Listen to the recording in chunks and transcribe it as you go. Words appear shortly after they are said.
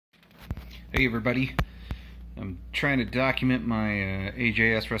Hey everybody, I'm trying to document my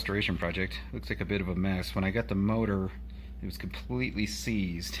AJS restoration project. Looks like a bit of a mess. When I got the motor, it was completely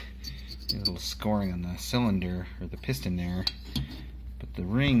seized. A little scoring on the cylinder, or the piston there. But the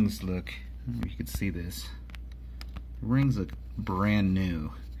rings look, I don't know if you can see this, the rings look brand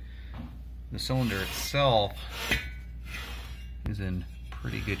new. The cylinder itself is in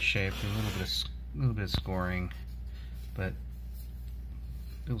pretty good shape. There's a little bit of scoring, but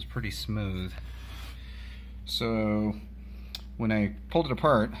feels pretty smooth. So when I pulled it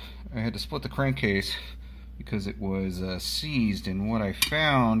apart, I had to split the crankcase because it was seized, and what I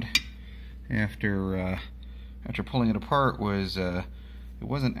found after pulling it apart was it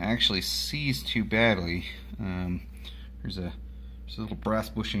wasn't actually seized too badly. There's a little brass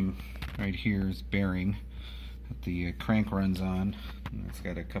bushing right here, is bearing that the crank runs on. And it's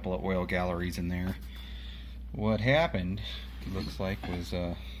got a couple of oil galleries in there. What happened, it looks like, was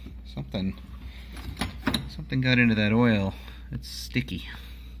something got into that oil. It's sticky,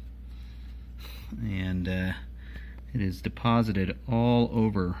 and it is deposited all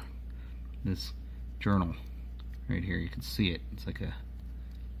over this journal right here. You can see it. It's like a,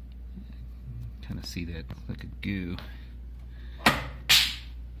 kind of see that, like a goo,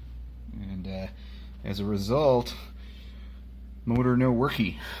 and as a result, motor no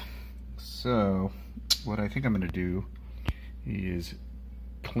worky. So what I think I'm going to do is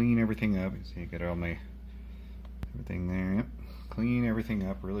clean everything up. See, I got all my everything there. Yep. Clean everything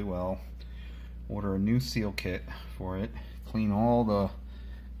up really well. Order a new seal kit for it. Clean all the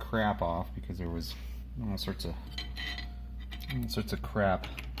crap off because there was all sorts of crap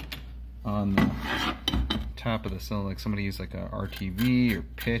on the top of the cylinder. Like somebody used like a RTV or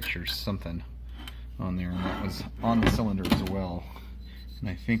pitch or something on there, and that was on the cylinder as well. And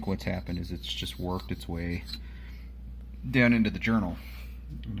I think what's happened is it's just worked its way down into the journal,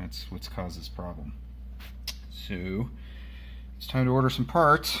 and that's what's caused this problem. So it's time to order some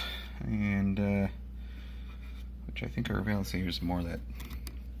parts, and which I think are available. So here's more of that.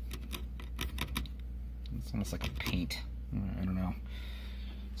 It's almost like a paint. I don't know.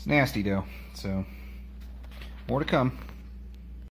 It's nasty though. So more to come.